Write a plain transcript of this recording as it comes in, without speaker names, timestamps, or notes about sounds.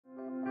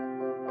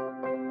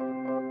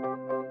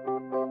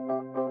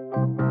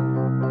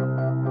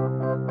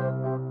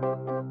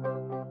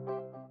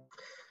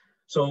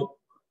So,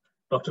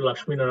 Dr.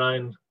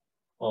 Laxminarayan,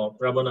 or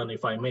Ramanan,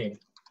 if I may,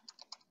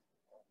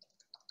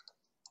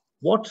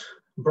 what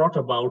brought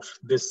about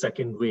this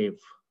second wave?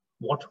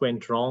 What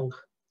went wrong?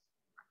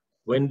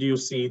 When do you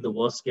see the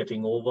worst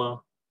getting over?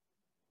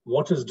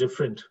 What is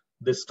different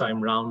this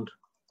time round?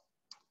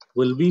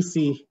 Will we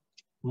see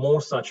more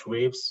such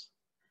waves?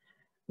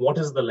 What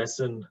is the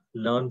lesson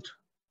learned?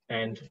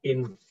 And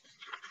in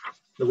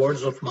the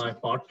words of my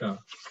partner,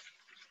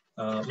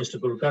 Mr.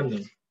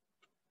 Kulkarni,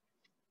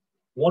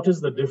 what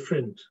is the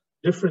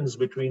difference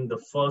between the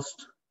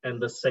first and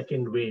the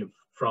second wave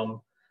from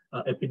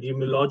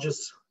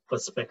epidemiologist's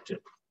perspective?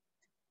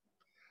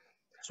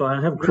 So I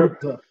have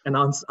grouped and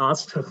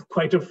asked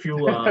quite a few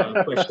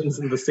questions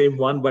in the same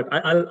one, but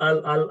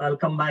I'll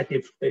come back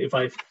if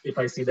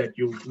I see that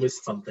you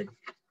missed something.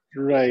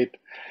 Right.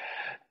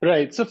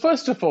 So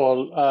first of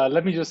all,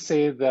 let me just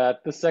say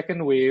that the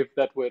second wave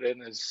that we're in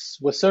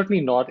was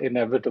certainly not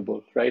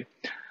inevitable, right?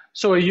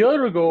 So a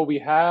year ago, we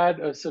had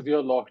a severe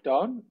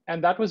lockdown,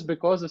 and that was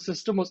because the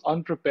system was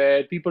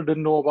unprepared. People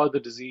didn't know about the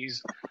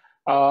disease,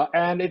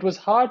 and it was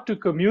hard to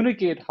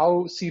communicate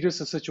how serious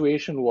the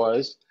situation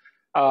was.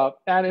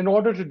 And in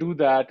order to do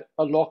that,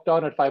 a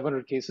lockdown at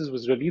 500 cases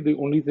was really the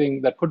only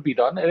thing that could be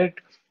done. And it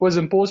was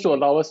imposed to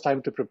allow us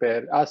time to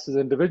prepare. Us as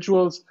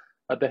individuals,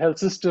 the health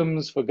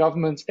systems, for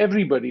governments,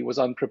 everybody was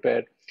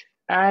unprepared.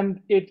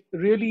 And it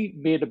really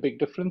made a big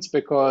difference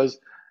because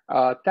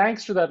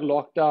thanks to that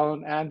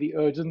lockdown and the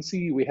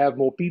urgency, we have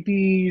more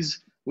PPEs,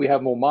 we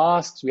have more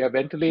masks, we have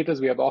ventilators,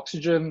 we have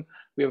oxygen,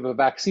 we have a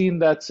vaccine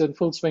that's in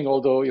full swing,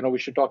 although, we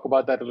should talk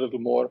about that a little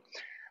more.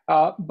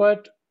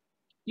 But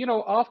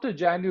after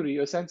January,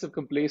 a sense of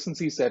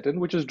complacency set in,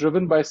 which is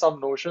driven by some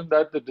notion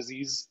that the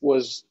disease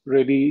was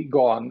really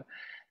gone.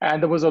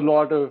 And there was a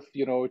lot of,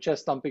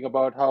 chest thumping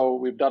about how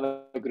we've done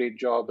a great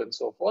job and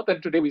so forth.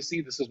 And today we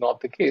see this is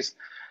not the case.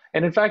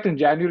 And in fact, in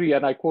January,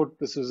 and I quote,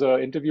 this is an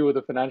interview with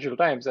the Financial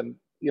Times, and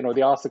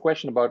they asked the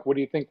question about what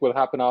do you think will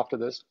happen after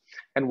this,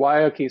 and why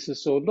are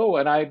cases so low?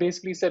 And I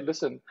basically said,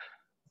 listen,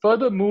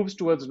 further moves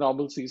towards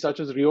normalcy, such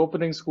as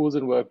reopening schools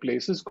and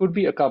workplaces, could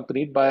be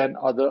accompanied by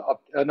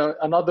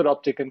another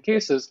uptick in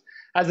cases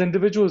as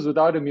individuals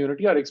without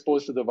immunity are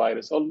exposed to the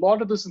virus. A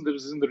lot of this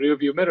is in the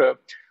rearview mirror,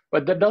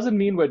 but that doesn't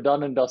mean we're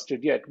done and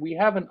dusted yet. We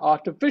have an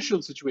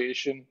artificial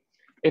situation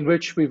in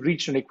which we've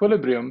reached an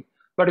equilibrium,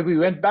 but if we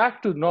went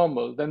back to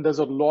normal, then there's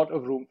a lot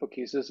of room for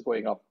cases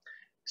going up.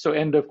 So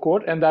end of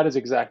quote, and that is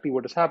exactly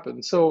what has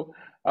happened. So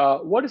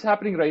what is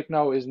happening right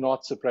now is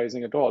not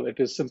surprising at all. It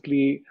is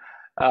simply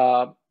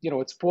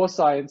it's poor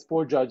science,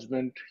 poor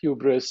judgment,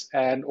 hubris,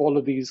 and all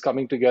of these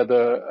coming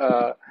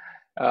together.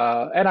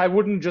 And I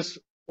wouldn't just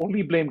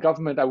only blame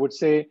government. I would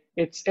say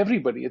it's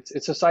everybody.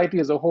 It's society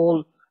as a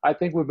whole. I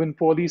think we've been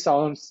poorly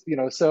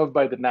served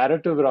by the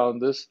narrative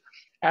around this.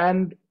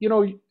 And,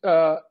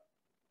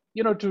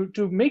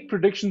 to make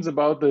predictions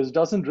about this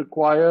doesn't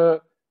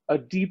require a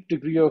deep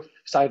degree of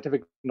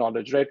scientific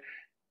knowledge, right?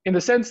 In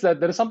the sense that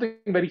there is something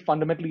very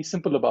fundamentally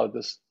simple about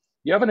this.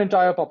 You have an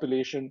entire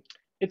population.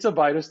 It's a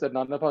virus that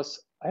none of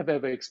us have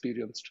ever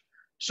experienced.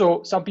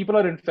 So some people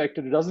are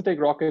infected. It doesn't take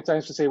rocket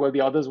science to say, well,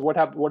 the others, what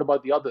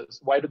about the others?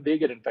 Why did they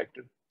get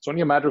infected? It's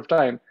only a matter of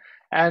time.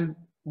 And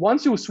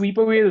once you sweep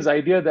away this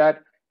idea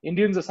that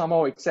Indians are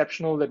somehow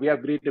exceptional, that we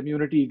have great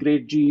immunity,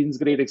 great genes,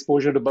 great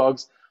exposure to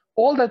bugs,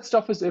 all that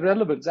stuff is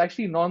irrelevant. It's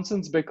actually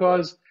nonsense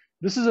because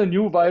this is a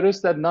new virus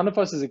that none of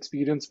us has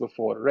experienced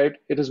before, right?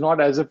 It is not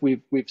as if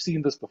we've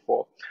seen this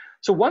before.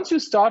 So once you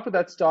start with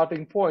that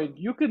starting point,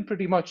 you can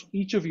pretty much,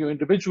 each of you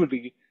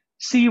individually,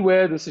 see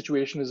where the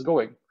situation is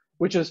going,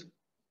 which is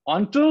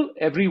until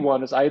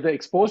everyone is either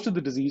exposed to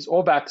the disease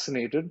or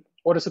vaccinated,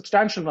 or a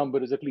substantial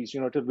number is at least,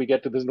 till we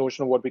get to this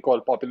notion of what we call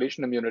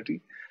population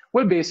immunity,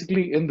 we're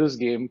basically in this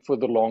game for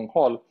the long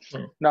haul.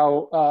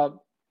 Now,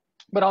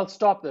 but I'll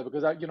stop there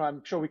because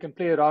I'm sure we can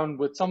play around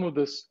with some of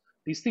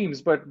these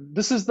themes, but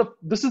this is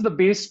the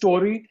base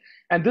story,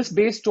 and this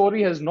base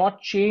story has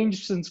not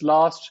changed since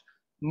last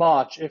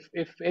March.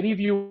 If any of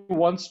you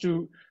wants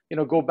to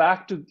go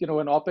back to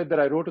an op-ed that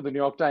I wrote in the New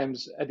York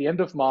Times at the end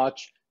of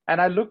March, and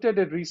I looked at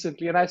it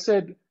recently and I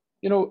said,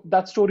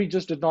 that story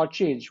just did not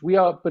change. We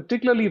are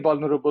particularly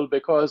vulnerable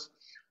because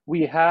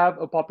we have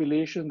a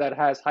population that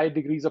has high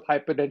degrees of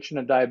hypertension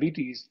and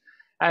diabetes.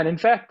 And in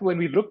fact, when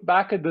we look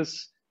back at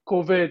this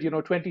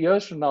COVID, 20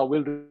 years from now,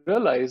 we'll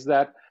realize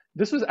that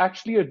this was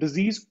actually a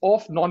disease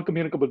of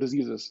non-communicable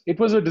diseases. It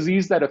was a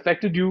disease that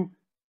affected you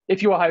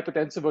if you were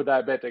hypertensive or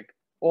diabetic,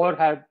 or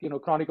had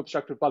chronic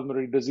obstructive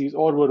pulmonary disease,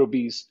 or were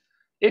obese.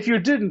 If you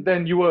didn't,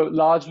 then you were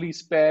largely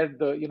spared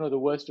the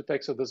worst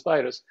effects of this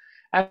virus.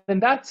 And in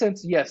that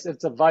sense, yes,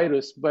 it's a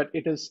virus, but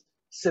it is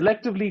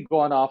selectively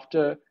gone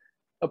after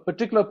a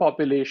particular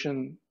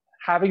population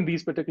having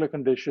these particular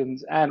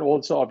conditions, and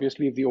also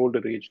obviously the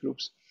older age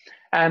groups.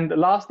 And the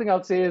last thing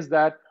I'll say is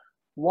that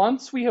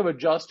once we have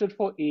adjusted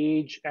for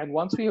age, and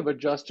once we have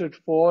adjusted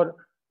for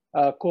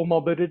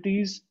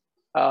comorbidities,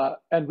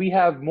 and we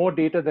have more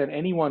data than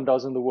anyone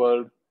does in the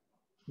world,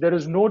 there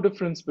is no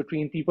difference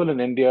between people in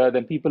India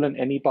than people in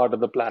any part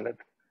of the planet.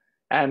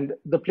 And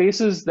the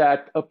places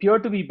that appear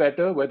to be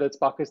better, whether it's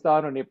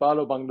Pakistan or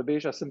Nepal or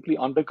Bangladesh, are simply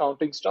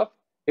undercounting stuff.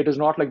 It is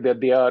not like that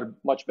they are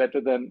much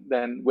better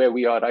than where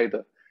we are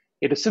either.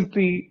 It is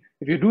simply,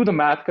 if you do the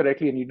math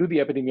correctly and you do the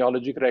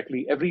epidemiology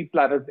correctly, every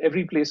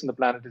place on the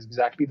planet is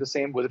exactly the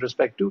same with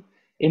respect to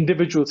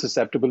individual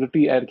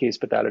susceptibility and case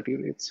fatality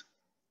rates.